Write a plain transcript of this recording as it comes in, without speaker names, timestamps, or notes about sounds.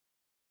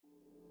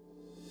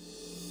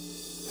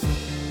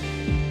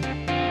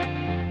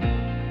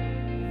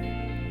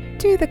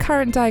do the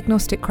current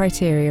diagnostic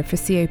criteria for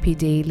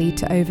COPD lead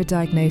to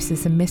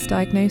overdiagnosis and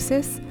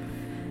misdiagnosis?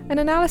 An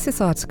analysis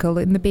article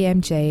in the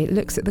BMJ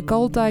looks at the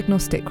GOLD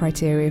diagnostic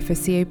criteria for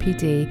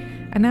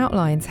COPD and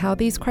outlines how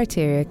these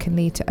criteria can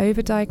lead to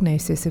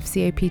overdiagnosis of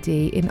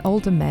COPD in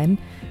older men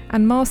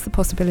and mask the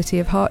possibility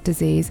of heart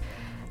disease,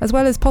 as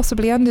well as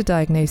possibly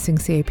underdiagnosing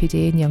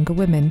COPD in younger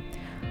women.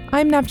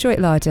 I'm Navjoyt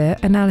Lada,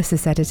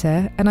 analysis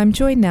editor, and I'm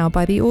joined now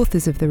by the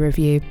authors of the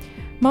review,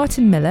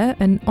 Martin Miller,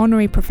 an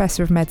honorary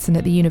professor of medicine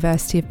at the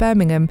University of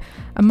Birmingham,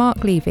 and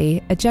Mark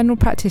Levy, a general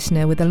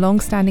practitioner with a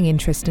long-standing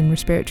interest in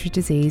respiratory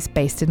disease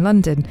based in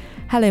London.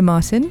 Hello,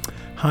 Martin.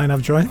 Hi,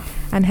 Navjoyt.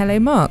 And hello,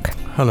 Mark.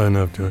 Hello,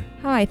 Navjoyt.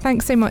 Hi,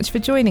 thanks so much for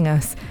joining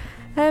us.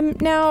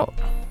 Now,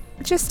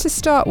 just to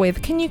start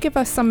with, can you give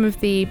us some of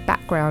the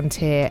background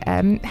here?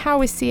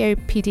 How is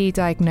COPD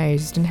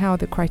diagnosed and how are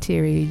the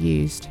criteria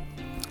used?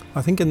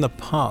 I think in the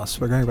past,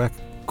 we're going back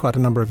quite a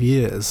number of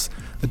years,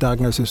 the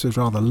diagnosis was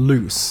rather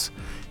loose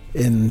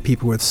in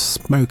people with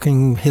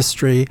smoking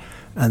history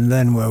and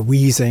then were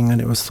wheezing, and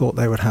it was thought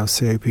they would have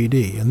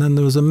COPD. And then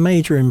there was a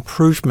major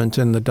improvement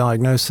in the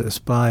diagnosis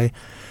by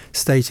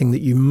stating that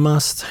you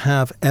must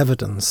have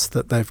evidence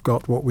that they've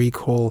got what we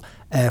call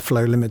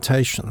airflow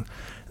limitation.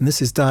 And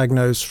this is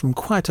diagnosed from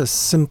quite a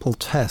simple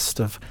test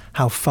of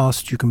how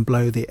fast you can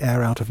blow the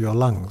air out of your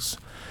lungs.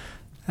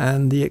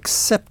 And the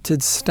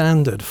accepted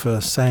standard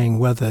for saying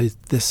whether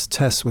this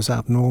test was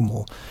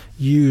abnormal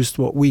used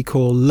what we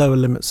call lower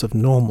limits of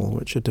normal,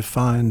 which are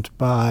defined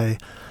by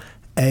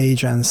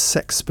age and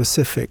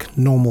sex-specific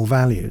normal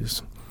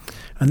values.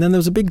 And then there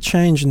was a big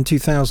change in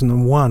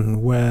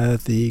 2001 where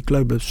the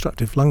Global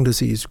Obstructive Lung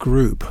Disease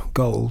Group,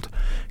 GOLD,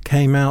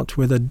 came out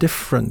with a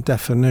different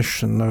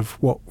definition of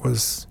what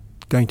was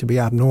going to be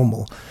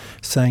abnormal,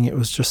 saying it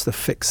was just a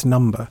fixed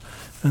number.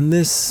 And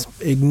this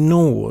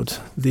ignored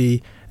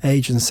the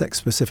age and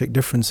sex-specific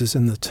differences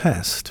in the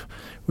test,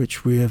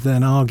 which we have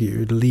then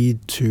argued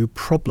lead to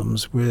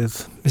problems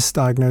with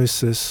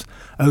misdiagnosis,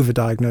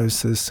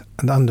 overdiagnosis,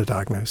 and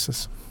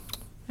underdiagnosis.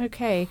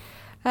 Okay.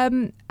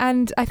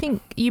 And I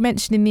think you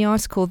mentioned in the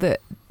article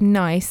that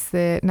NICE,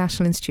 the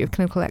National Institute of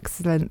Clinical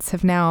Excellence,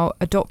 have now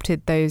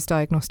adopted those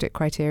diagnostic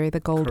criteria, the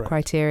GOLD Correct.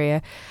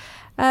 criteria.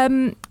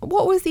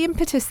 What was the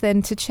impetus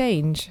then to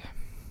change?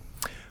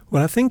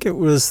 Well, I think it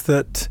was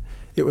that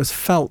it was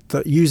felt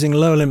that using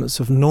lower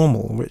limits of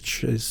normal,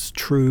 which is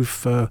true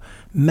for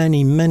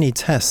many, many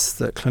tests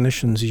that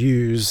clinicians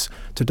use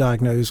to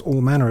diagnose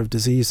all manner of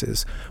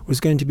diseases,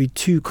 was going to be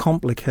too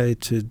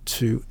complicated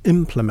to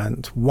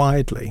implement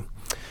widely.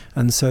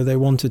 And so they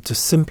wanted to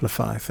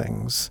simplify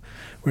things,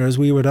 whereas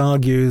we would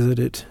argue that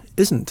it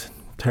isn't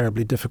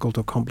terribly difficult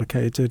or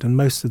complicated, and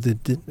most of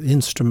the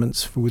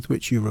instruments with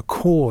which you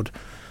record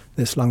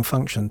this lung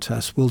function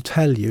test will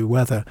tell you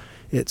whether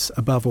it's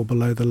above or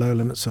below the low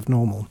limits of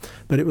normal.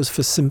 But it was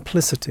for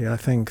simplicity, I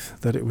think,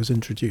 that it was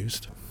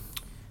introduced.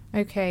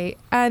 Okay.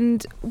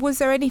 And was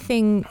there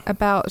anything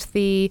about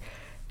the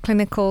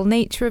clinical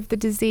nature of the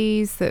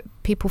disease that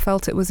people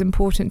felt it was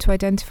important to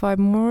identify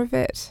more of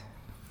it?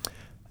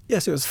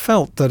 Yes, it was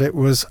felt that it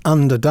was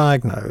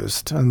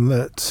underdiagnosed and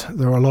that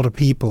there were a lot of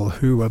people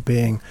who were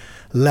being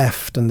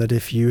left, and that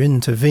if you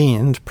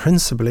intervened,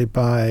 principally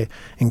by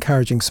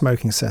encouraging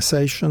smoking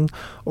cessation,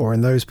 or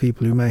in those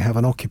people who may have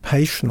an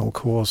occupational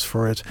cause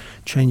for it,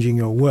 changing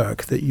your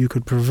work, that you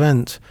could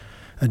prevent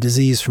a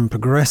disease from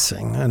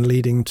progressing and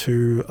leading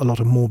to a lot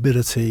of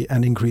morbidity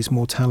and increased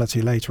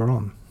mortality later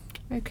on.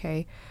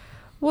 Okay.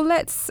 Well,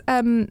 let's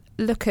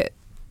look at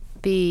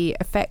the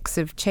effects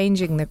of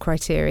changing the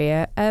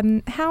criteria.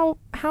 How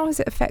has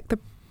it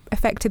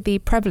affected the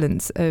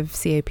prevalence of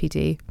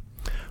COPD?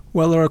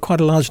 Well, there are quite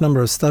a large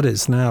number of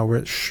studies now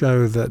which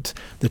show that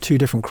the two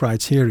different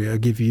criteria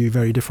give you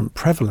very different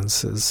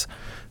prevalences,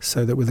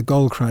 so that with the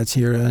GOLD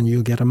criterion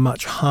you'll get a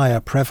much higher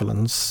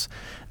prevalence,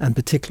 and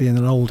particularly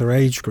in an older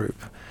age group.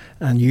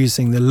 And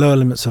using the lower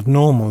limits of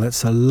normal,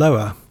 it's a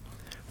lower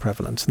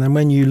prevalence. And then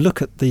when you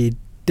look at the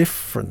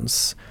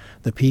difference,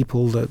 the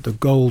people that the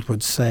GOLD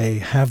would say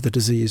have the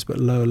disease but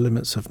lower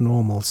limits of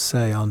normal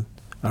say are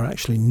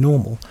actually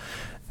normal,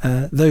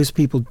 those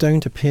people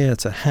don't appear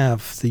to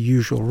have the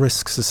usual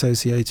risks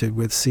associated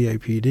with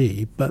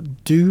COPD,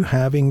 but do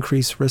have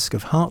increased risk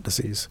of heart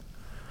disease.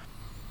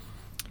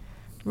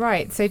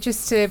 Right. So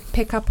just to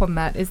pick up on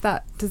that,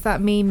 does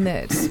that mean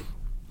that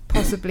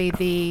possibly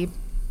the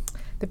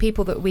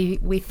people that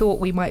we thought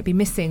we might be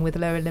missing with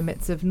lower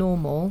limits of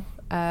normal,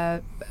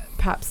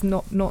 perhaps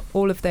not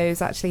all of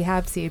those actually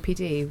have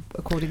COPD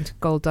according to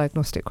GOLD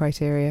diagnostic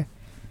criteria?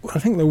 Well, I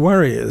think the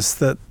worry is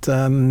that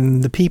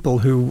the people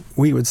who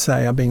we would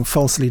say are being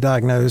falsely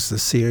diagnosed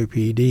as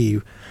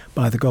COPD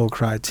by the GOLD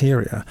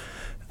criteria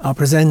are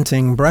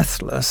presenting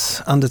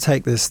breathless,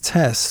 undertake this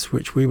test,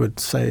 which we would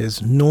say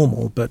is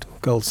normal, but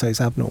GOLD says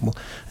abnormal,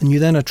 and you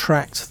then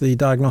attract the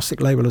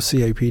diagnostic label of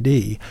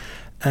COPD,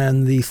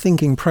 and the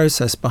thinking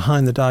process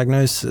behind the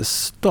diagnosis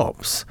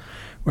stops.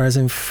 Whereas,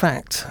 in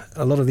fact,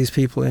 a lot of these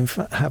people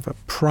have a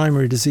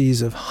primary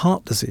disease of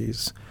heart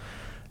disease.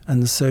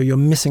 And so you're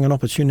missing an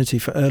opportunity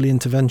for early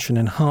intervention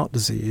in heart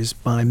disease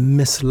by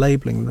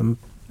mislabeling them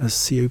as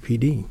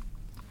COPD.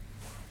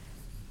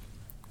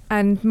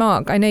 And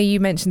Mark, I know you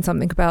mentioned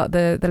something about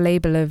the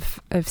label of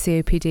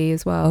COPD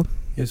as well.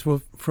 Yes,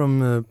 well,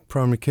 from a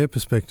primary care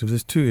perspective,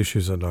 there's two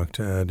issues I'd like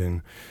to add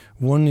in.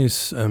 One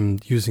is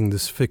using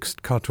this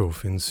fixed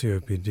cutoff in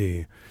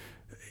COPD,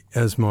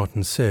 as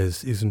Martin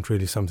says, isn't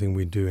really something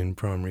we do in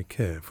primary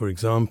care. For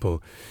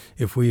example,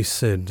 if we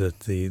said that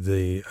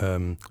the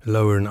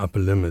lower and upper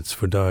limits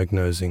for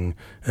diagnosing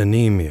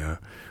anemia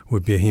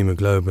would be a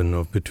hemoglobin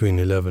of between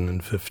 11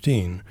 and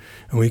 15,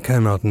 and we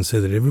came out and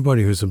said that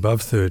everybody who's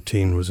above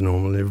 13 was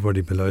normal,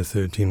 everybody below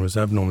 13 was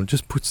abnormal, it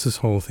just puts this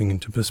whole thing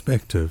into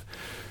perspective.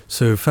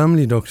 So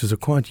family doctors are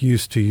quite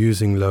used to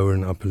using lower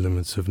and upper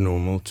limits of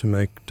normal to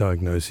make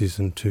diagnoses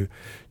and to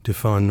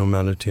define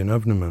normality and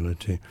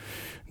abnormality.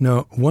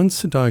 Now,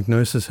 once a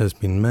diagnosis has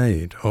been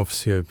made of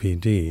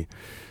COPD,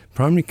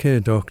 primary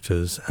care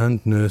doctors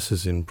and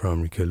nurses in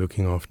primary care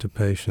looking after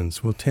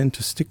patients will tend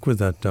to stick with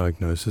that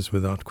diagnosis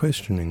without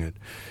questioning it.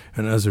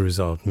 And as a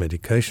result,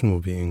 medication will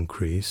be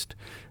increased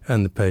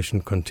and the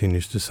patient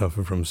continues to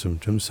suffer from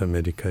symptoms, so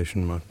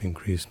medication might be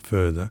increased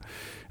further.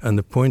 And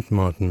the point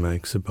Martin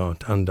makes about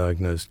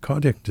undiagnosed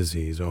cardiac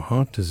disease or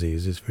heart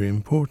disease is very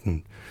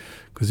important,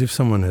 because if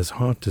someone has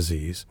heart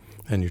disease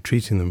and you're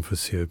treating them for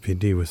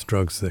COPD with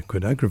drugs that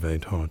could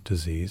aggravate heart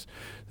disease,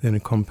 then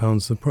it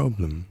compounds the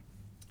problem.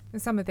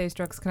 Some of those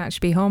drugs can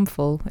actually be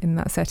harmful in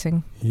that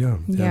setting. Yeah,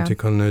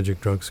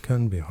 anticholinergic drugs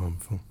can be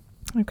harmful.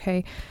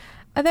 Okay.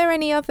 Are there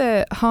any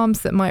other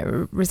harms that might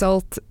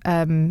result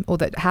or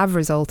that have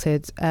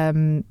resulted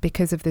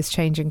because of this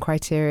change in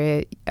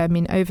criteria? I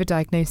mean,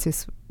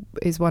 overdiagnosis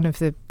is one of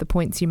the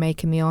points you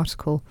make in the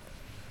article.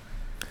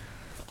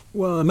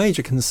 Well, a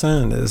major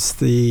concern is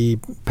the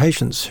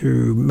patients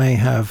who may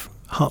have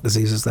heart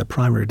disease as their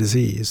primary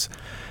disease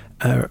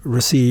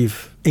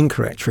receive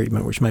incorrect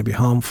treatment, which may be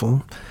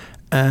harmful,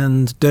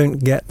 and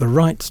don't get the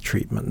right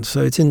treatment.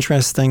 So it's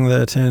interesting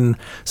that in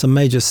some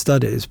major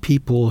studies,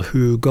 people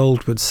who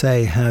Gold would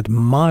say had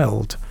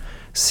mild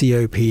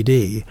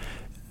COPD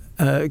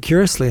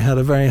curiously had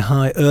a very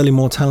high early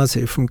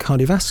mortality from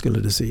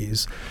cardiovascular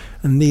disease.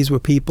 And these were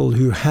people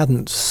who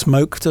hadn't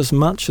smoked as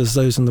much as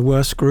those in the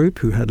worst group,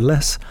 who had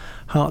less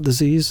heart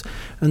disease.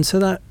 And so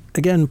that,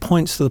 again,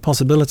 points to the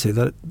possibility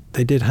that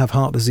they did have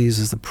heart disease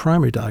as the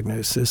primary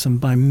diagnosis.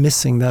 And by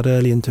missing that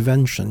early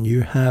intervention,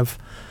 you have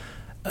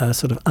a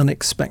sort of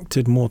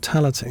unexpected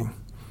mortality.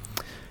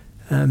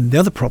 And the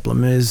other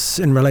problem is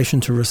in relation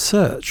to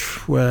research,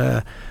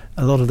 where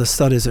a lot of the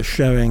studies are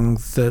showing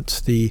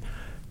that the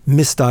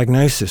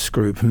misdiagnosis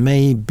group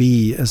may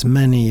be as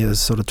many as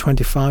sort of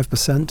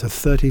 25% to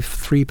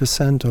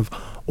 33% of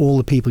all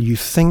the people you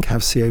think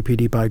have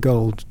COPD by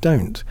Gold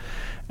don't.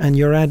 And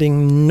you're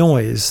adding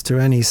noise to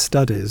any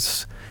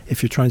studies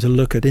if you're trying to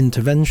look at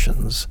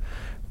interventions,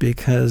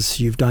 because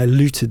you've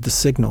diluted the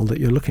signal that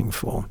you're looking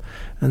for.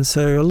 And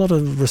so a lot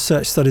of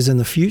research studies in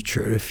the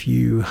future, if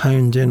you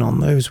honed in on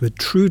those with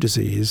true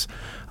disease,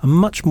 are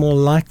much more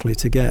likely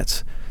to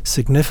get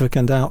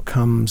significant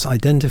outcomes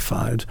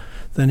identified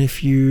than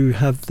if you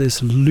have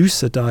this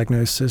looser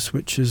diagnosis,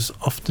 which is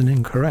often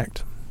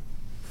incorrect.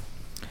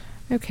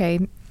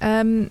 Okay.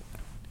 And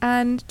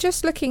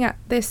just looking at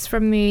this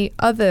from the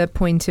other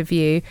point of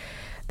view,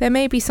 there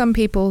may be some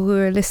people who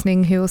are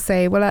listening who will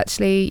say, well,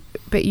 actually,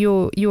 but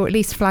you're at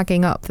least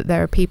flagging up that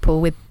there are people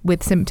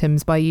with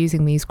symptoms by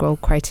using these Gold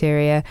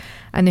criteria.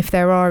 And if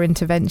there are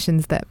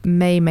interventions that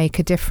may make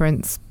a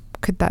difference,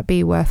 could that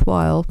be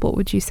worthwhile? What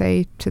would you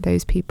say to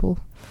those people?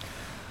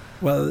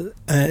 Well,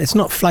 it's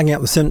not flagging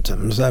up the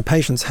symptoms.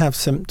 Patients have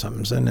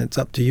symptoms, and it's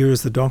up to you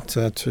as the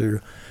doctor to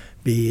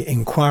be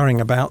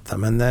inquiring about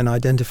them and then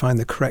identifying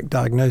the correct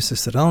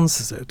diagnosis that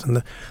answers it.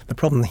 And the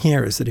problem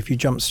here is that if you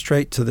jump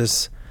straight to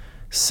this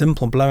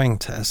simple blowing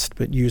test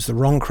but use the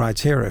wrong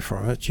criteria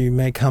for it, you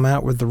may come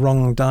out with the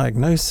wrong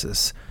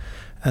diagnosis.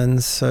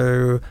 And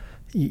so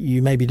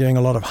you may be doing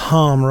a lot of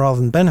harm rather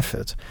than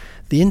benefit.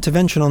 The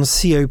intervention on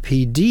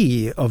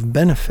COPD of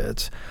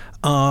benefit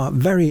are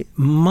very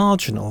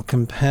marginal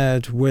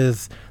compared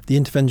with the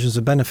interventions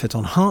of benefit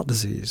on heart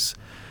disease.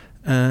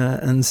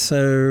 And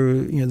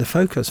so the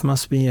focus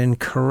must be in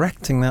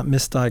correcting that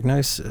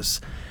misdiagnosis,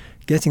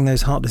 getting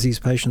those heart disease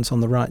patients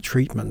on the right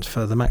treatment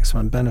for the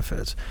maximum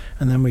benefit.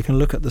 And then we can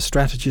look at the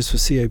strategies for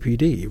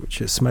COPD,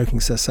 which is smoking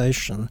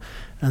cessation,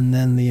 and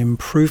then the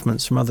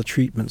improvements from other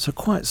treatments are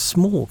quite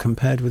small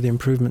compared with the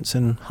improvements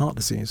in heart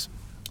disease.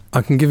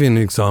 I can give you an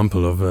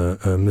example of a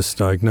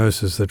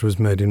misdiagnosis that was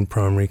made in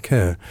primary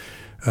care.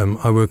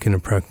 I work in a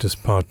practice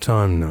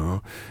part-time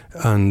now,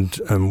 and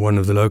one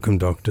of the locum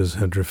doctors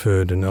had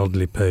referred an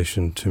elderly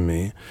patient to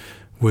me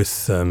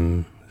with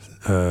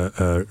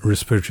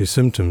respiratory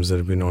symptoms that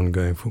have been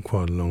ongoing for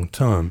quite a long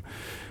time.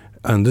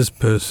 And this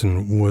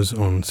person was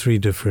on 3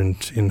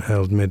 different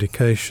inhaled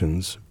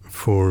medications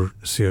for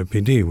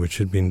COPD, which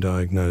had been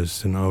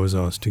diagnosed, and I was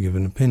asked to give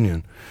an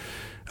opinion.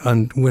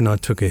 And when I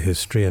took a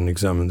history and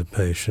examined the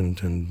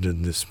patient and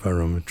did this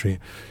spirometry,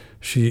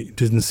 she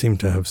didn't seem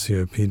to have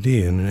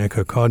COPD, and an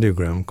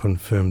echocardiogram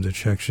confirmed that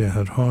she actually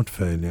had heart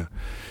failure.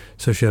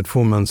 So she had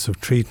 4 months of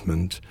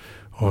treatment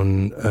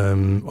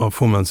or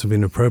 4 months of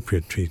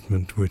inappropriate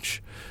treatment,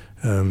 which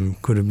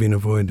could have been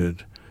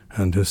avoided,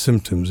 and her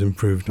symptoms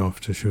improved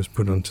after she was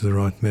put onto the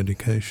right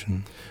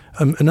medication.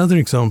 Another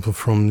example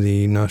from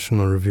the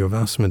National Review of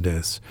Asthma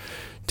Deaths,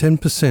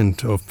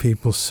 10% of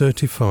people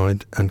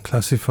certified and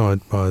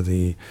classified by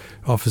the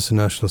Office of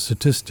National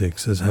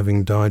Statistics as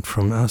having died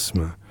from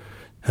asthma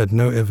had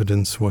no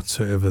evidence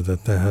whatsoever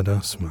that they had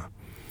asthma.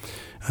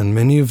 And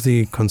many of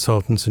the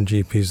consultants and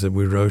GPs that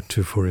we wrote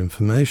to for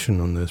information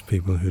on those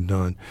people who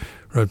died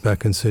wrote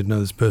back and said, no,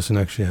 this person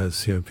actually has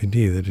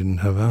COPD, they didn't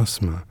have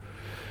asthma.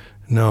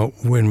 Now,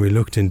 when we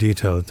looked in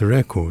detail at the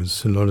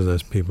records, a lot of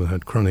those people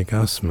had chronic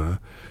asthma,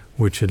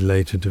 which had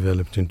later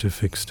developed into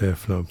fixed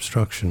airflow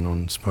obstruction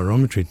on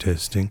spirometry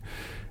testing,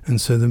 and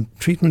so the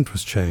treatment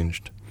was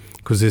changed.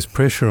 Because there's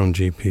pressure on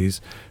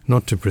GPs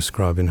not to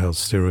prescribe inhaled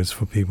steroids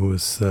for people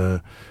with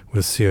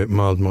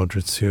mild,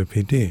 moderate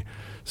COPD.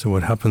 So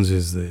what happens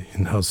is the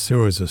inhaled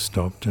steroids are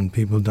stopped and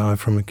people die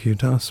from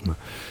acute asthma.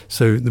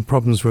 So the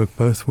problems work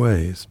both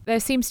ways. There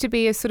seems to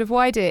be a sort of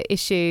wider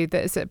issue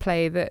that is at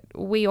play that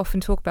we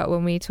often talk about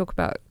when we talk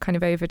about kind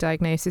of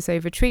overdiagnosis,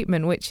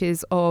 overtreatment, which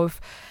is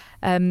of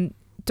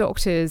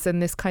doctors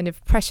and this kind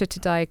of pressure to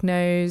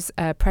diagnose,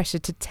 pressure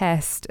to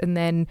test, and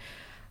then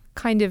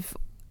kind of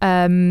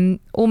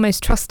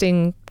almost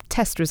trusting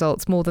test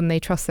results more than they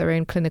trust their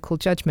own clinical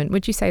judgment.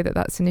 Would you say that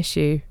that's an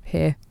issue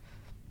here?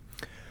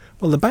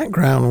 Well, the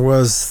background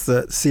was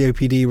that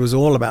COPD was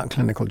all about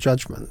clinical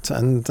judgment,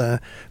 and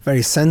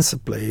very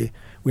sensibly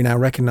we now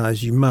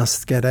recognise you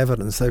must get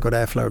evidence they've got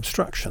airflow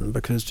obstruction,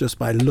 because just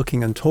by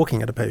looking and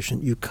talking at a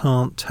patient you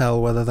can't tell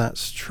whether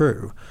that's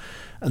true.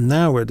 And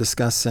now we're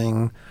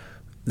discussing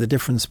the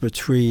difference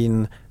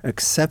between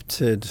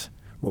accepted,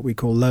 what we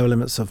call lower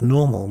limits of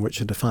normal, which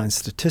are defined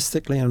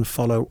statistically and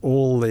follow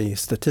all the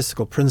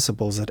statistical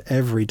principles that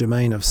every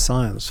domain of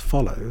science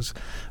follows,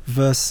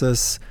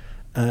 versus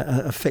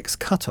a fixed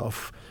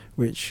cutoff,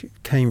 which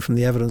came from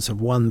the evidence of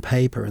one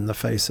paper in the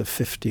face of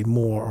 50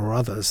 more or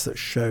others that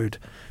showed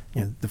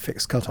the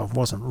fixed cutoff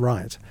wasn't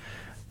right.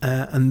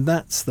 And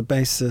that's the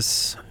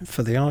basis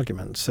for the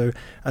argument. So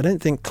I don't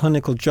think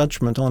clinical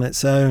judgment on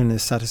its own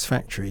is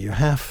satisfactory. You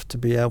have to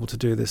be able to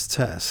do this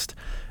test,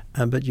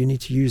 but you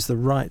need to use the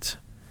right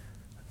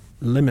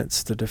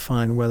limits to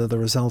define whether the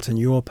result in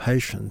your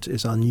patient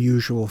is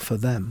unusual for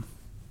them.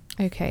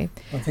 Okay.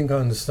 I think I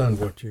understand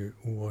what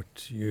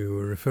you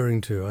were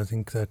referring to. I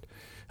think that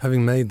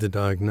having made the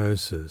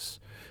diagnosis,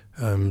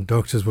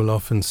 doctors will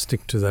often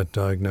stick to that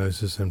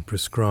diagnosis and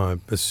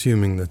prescribe,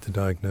 assuming that the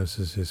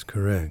diagnosis is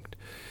correct.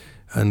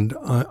 And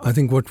I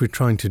think what we're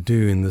trying to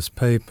do in this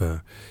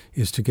paper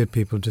is to get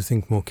people to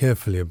think more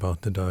carefully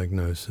about the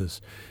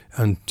diagnosis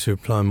and to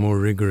apply more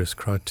rigorous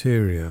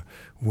criteria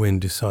when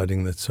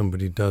deciding that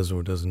somebody does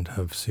or doesn't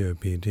have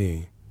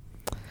COPD.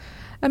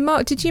 And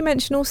Mark, did you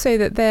mention also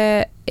that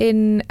they're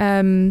in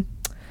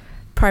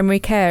primary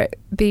care?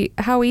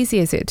 How easy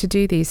is it to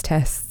do these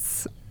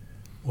tests?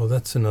 Well,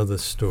 that's another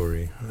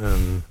story.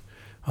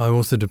 I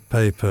authored a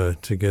paper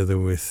together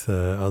with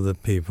other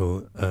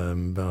people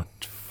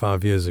about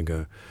 5 years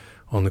ago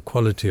on the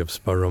quality of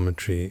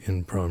spirometry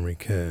in primary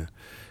care.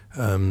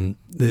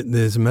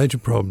 There's a major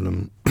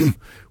problem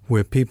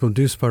where people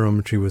do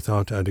spirometry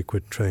without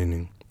adequate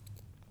training,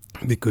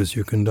 because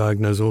you can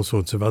diagnose all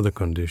sorts of other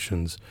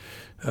conditions,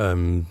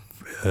 in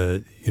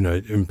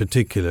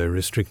particular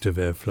restrictive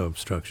airflow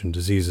obstruction,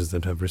 diseases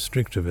that have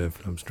restrictive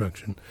airflow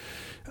obstruction,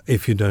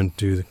 if you don't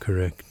do the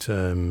correct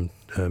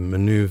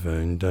maneuver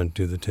and don't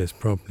do the test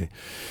properly.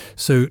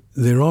 So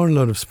there are a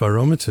lot of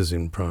spirometers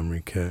in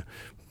primary care,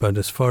 but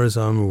as far as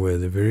I'm aware,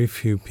 there are very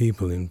few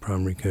people in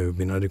primary care who have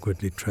been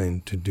adequately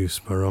trained to do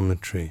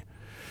spirometry.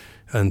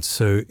 And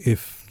so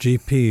if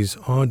GPs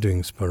are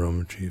doing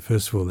spirometry,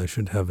 first of all, they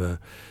should have a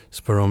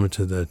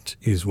spirometer that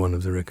is one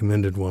of the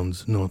recommended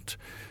ones, not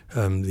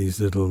these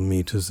little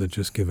meters that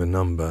just give a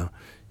number.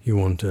 You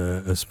want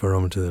a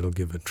spirometer that will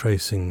give a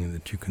tracing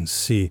that you can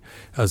see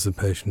as the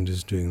patient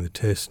is doing the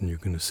test, and you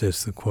can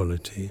assess the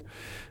quality.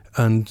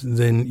 And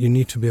then you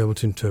need to be able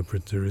to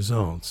interpret the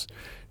results.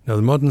 Now,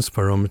 the modern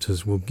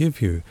spirometers will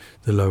give you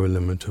the lower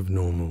limit of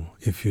normal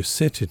if you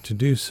set it to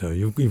do so.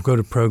 You've got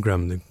to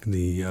program the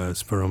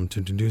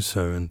spirometer to do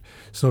so, and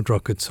it's not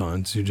rocket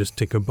science. You just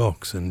tick a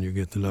box and you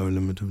get the lower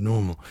limit of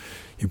normal.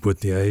 You put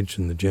the age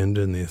and the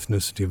gender and the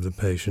ethnicity of the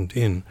patient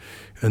in,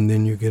 and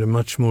then you get a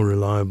much more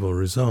reliable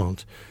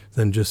result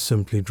than just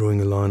simply drawing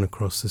a line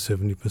across the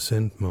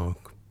 70% mark.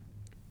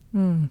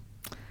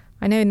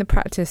 I know in the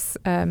practice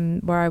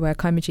where I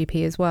work, I'm a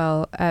GP as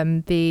well,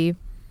 the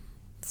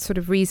sort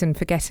of reason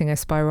for getting a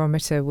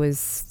spirometer was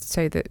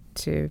so that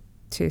to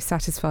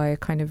satisfy a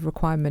kind of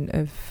requirement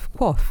of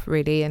QOF,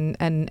 really,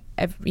 and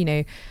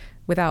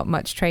without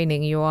much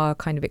training, you are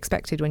kind of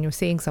expected when you're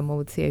seeing someone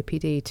with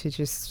COPD to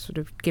just sort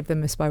of give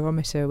them a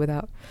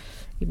spirometer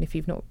even if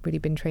you've not really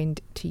been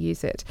trained to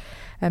use it.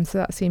 So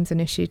that seems an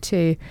issue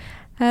too.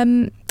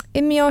 In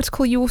the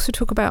article, you also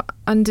talk about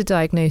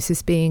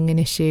underdiagnosis being an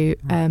issue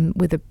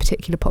with a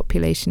particular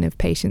population of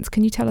patients.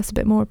 Can you tell us a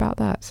bit more about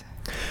that?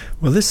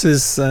 Well, this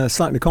is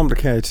slightly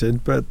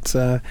complicated, but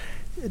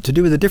to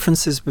do with the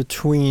differences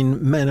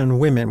between men and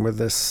women with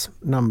this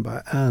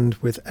number and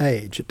with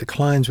age. It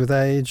declines with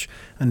age,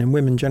 and in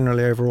women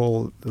generally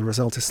overall the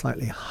result is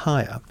slightly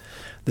higher.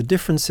 The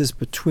differences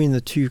between the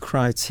two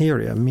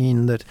criteria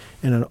mean that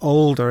in an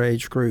older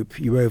age group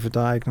you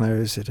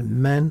overdiagnose it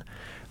in men,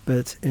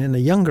 but in a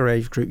younger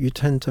age group you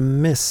tend to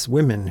miss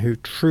women who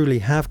truly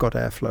have got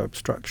airflow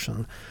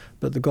obstruction,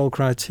 but the GOLD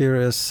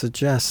criteria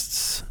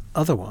suggests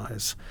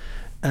otherwise.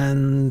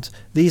 And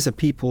these are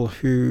people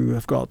who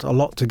have got a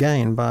lot to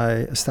gain by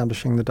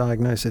establishing the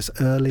diagnosis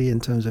early in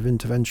terms of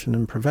intervention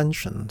and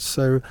prevention.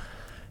 So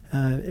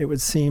it would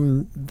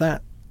seem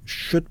that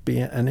should be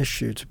an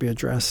issue to be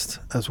addressed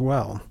as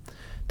well,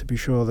 to be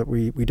sure that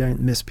we don't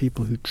miss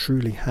people who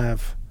truly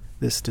have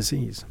this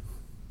disease.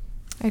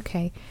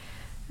 Okay.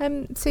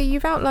 So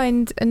you've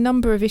outlined a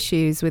number of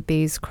issues with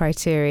these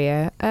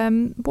criteria.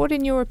 What,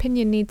 in your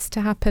opinion, needs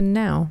to happen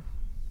now?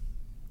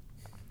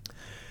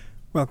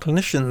 Well,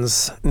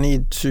 clinicians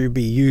need to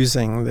be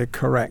using the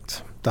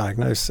correct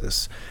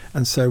diagnosis.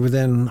 And so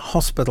within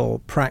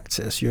hospital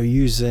practice, you're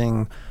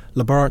using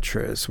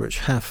laboratories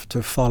which have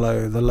to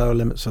follow the lower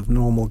limits of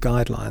normal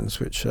guidelines,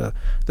 which are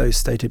those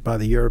stated by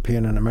the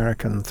European and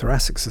American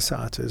thoracic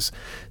societies.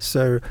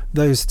 So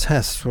those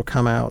tests will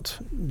come out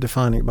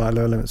defining it by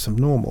lower limits of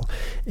normal.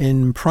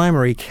 In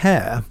primary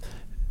care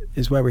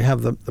is where we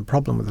have the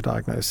problem with the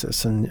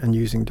diagnosis and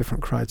using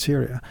different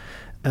criteria.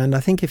 And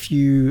I think if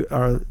you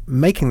are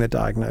making the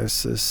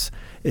diagnosis,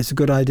 it's a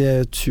good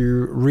idea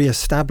to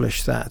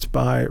re-establish that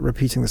by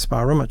repeating the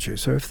spirometry.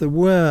 So if there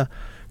were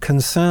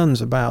concerns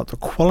about the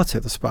quality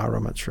of the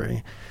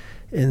spirometry,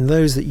 in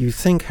those that you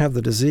think have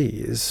the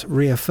disease,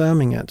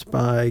 reaffirming it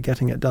by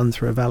getting it done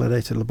through a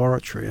validated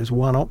laboratory is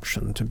one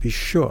option to be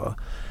sure,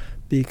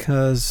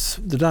 because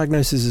the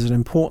diagnosis is an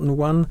important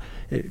one.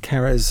 It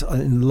carries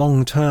in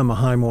long term a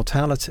high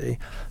mortality,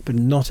 but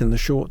not in the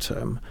short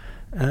term.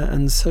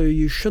 And so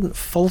you shouldn't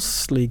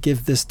falsely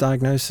give this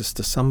diagnosis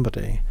to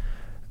somebody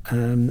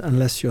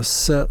unless you're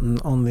certain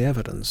on the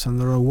evidence. And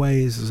there are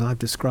ways, as I've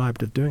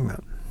described, of doing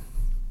that.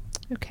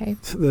 Okay.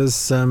 So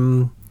there's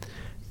an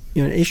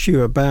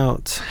issue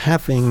about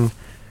having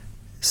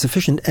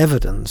sufficient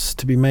evidence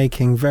to be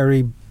making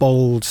very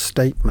bold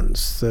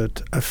statements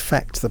that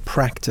affect the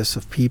practice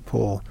of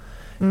people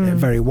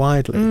very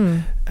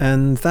widely.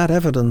 And that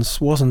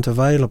evidence wasn't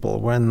available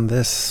when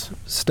this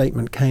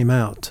statement came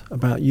out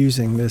about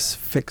using this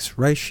fixed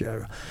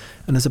ratio.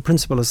 And as a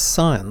principle of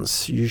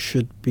science, you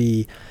should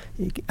be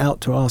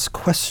out to ask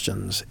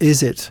questions.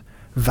 Is it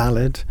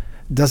valid?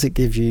 Does it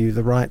give you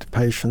the right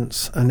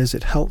patients? And is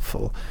it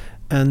helpful?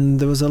 And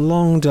there was a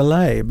long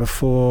delay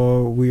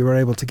before we were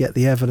able to get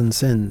the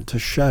evidence in to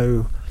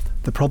show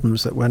the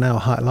problems that we're now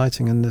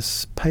highlighting in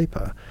this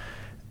paper.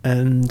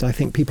 And I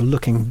think people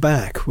looking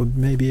back would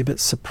maybe be a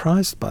bit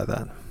surprised by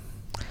that.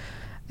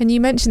 And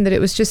you mentioned that it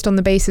was just on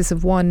the basis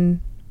of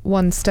one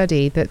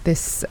study that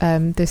this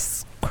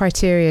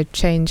criteria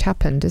change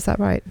happened. Is that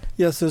right?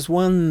 Yes, there's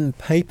one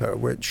paper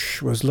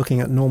which was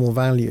looking at normal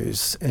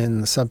values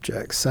in the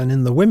subjects, and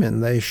in the women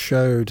they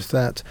showed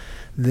that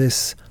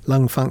this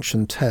lung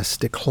function test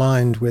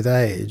declined with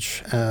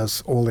age,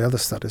 as all the other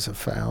studies have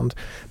found.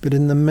 But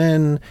in the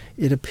men,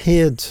 it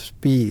appeared to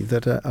be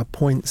that a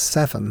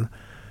 0.7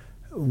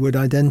 would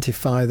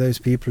identify those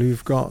people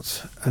who've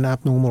got an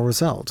abnormal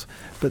result.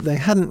 But they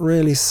hadn't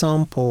really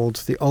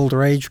sampled the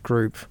older age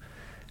group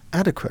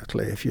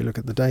adequately, if you look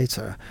at the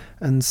data.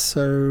 And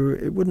so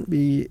it wouldn't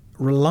be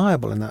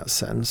reliable in that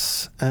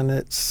sense. And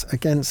it's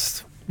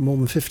against more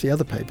than 50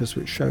 other papers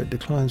which show it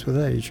declines with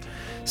age.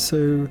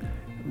 So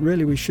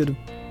really we should have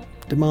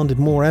demanded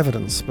more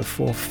evidence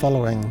before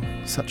following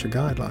such a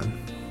guideline.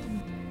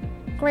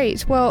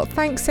 Great. Well,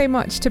 thanks so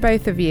much to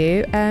both of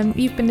you.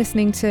 You've been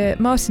listening to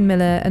Martin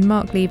Miller and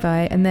Mark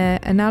Levi and their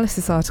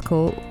analysis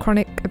article,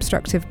 Chronic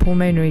Obstructive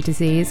Pulmonary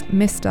Disease,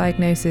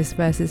 Misdiagnosis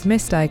versus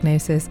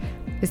Misdiagnosis,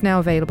 is now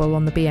available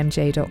on the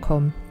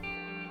bmj.com.